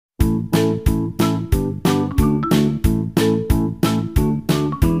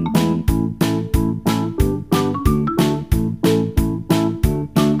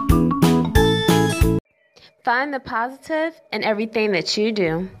Find the positive in everything that you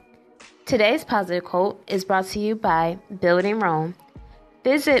do. Today's positive quote is brought to you by Building Rome.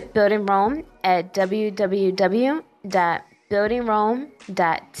 Visit Building Rome at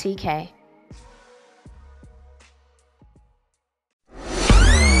www.buildingrome.tk.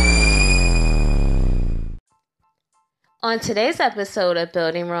 On today's episode of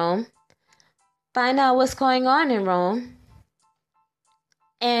Building Rome, find out what's going on in Rome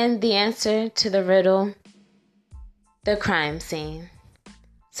and the answer to the riddle, the crime scene.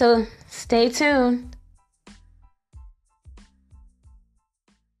 So stay tuned.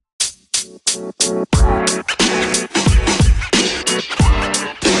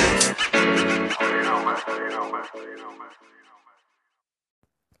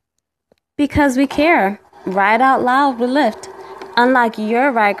 Because we care. Ride out loud with Lyft. Unlock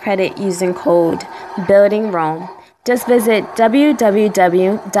your ride credit using code Building Rome. Just visit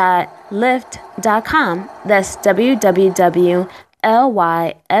www.lyft.com. That's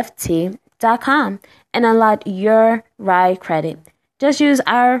www.lyft.com and unlock your ride credit. Just use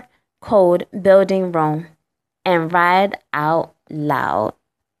our code Building Rome and ride out loud.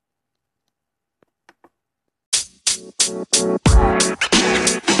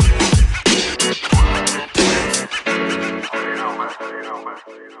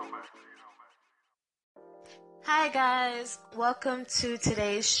 Hi guys, welcome to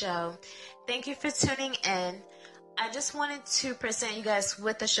today's show. Thank you for tuning in. I just wanted to present you guys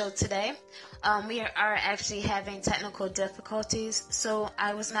with the show today. We are actually having technical difficulties, so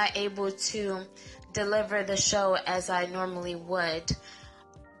I was not able to deliver the show as I normally would.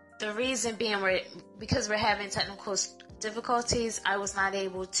 The reason being because we're having technical difficulties, I was not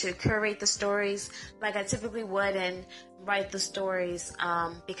able to curate the stories like I typically would and write the stories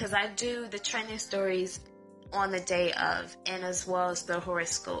because I do the trending stories on the day of, and as well as the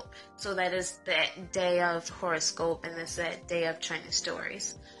horoscope. So that is the day of horoscope, and it's that day of trending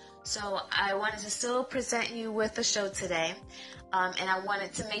stories. So I wanted to still present you with the show today, and I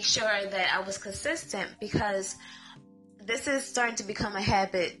wanted to make sure that I was consistent because this is starting to become a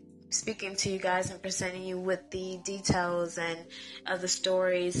habit, speaking to you guys and presenting you with the details and of the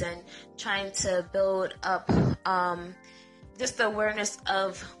stories and trying to build up just the awareness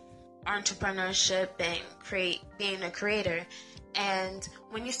of entrepreneurship and being a creator. And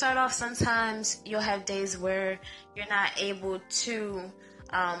when you start off, sometimes you'll have days where you're not able to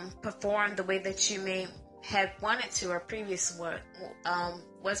perform the way that you may have wanted to or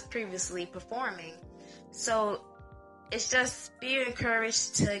was previously performing. So it's just be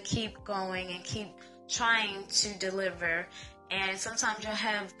encouraged to keep going and keep trying to deliver. And sometimes you'll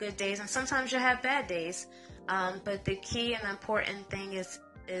have good days and sometimes you'll have bad days. But the key and important thing is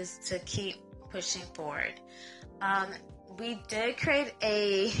to keep pushing forward. We did create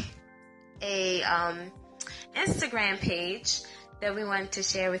a Instagram page that we wanted to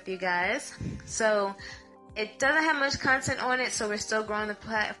share with you guys. So it doesn't have much content on it, so we're still growing the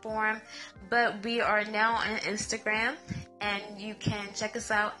platform, but we are now on Instagram, and you can check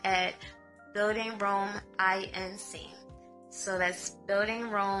us out at Building Rome Inc. So that's Building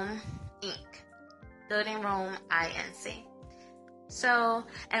Rome Inc. Building Rome Inc. So,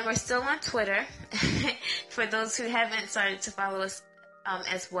 and we're still on Twitter for those who haven't started to follow us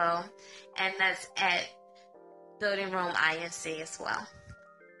as well. And that's at Building Rome Inc. as well.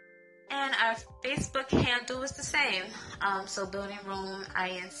 And our Facebook handle is the same. So Building Rome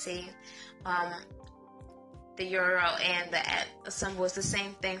Inc. The URL and the symbol is the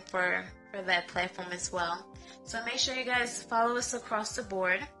same thing for that platform as well. So make sure you guys follow us across the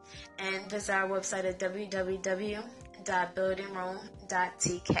board and visit our website at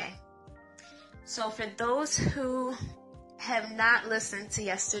www.buildingrome.tk. So for those who have not listened to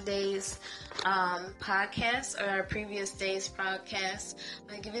yesterday's podcast or our previous day's podcast, I'm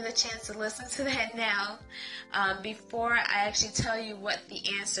going to give you the chance to listen to that now before I actually tell you what the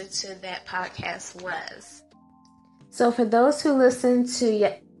answer to that podcast was. So for those who listened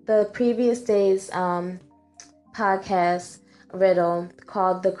to the previous day's podcast riddle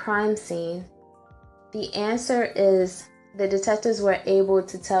called The Crime Scene, the answer is the detectives were able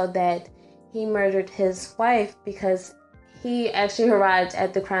to tell that he murdered his wife because he actually arrived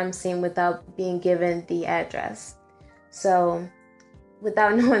at the crime scene without being given the address. So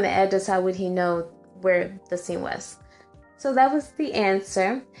without knowing the address, how would he know where the scene was? So that was the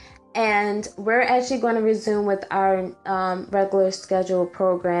answer. And we're actually going to resume with our regular scheduled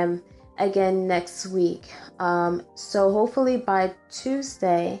program again next week. So hopefully by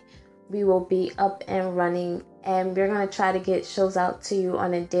Tuesday, we will be up and running, and we're going to try to get shows out to you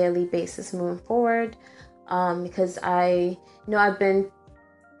on a daily basis moving forward, because I know I've been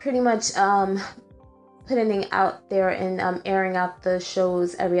pretty much putting it out there and airing out the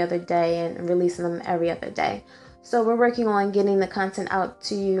shows every other day and releasing them every other day. So we're working on getting the content out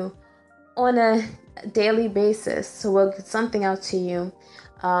to you on a daily basis. So we'll get something out to you.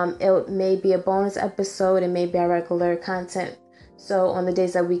 It may be a bonus episode, it may be our regular content. So on the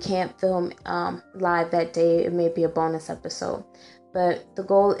days that we can't film live that day, it may be a bonus episode. But the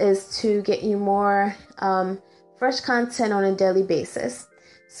goal is to get you more fresh content on a daily basis.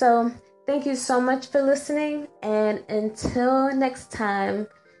 So thank you so much for listening, and until next time,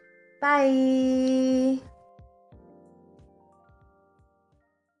 bye.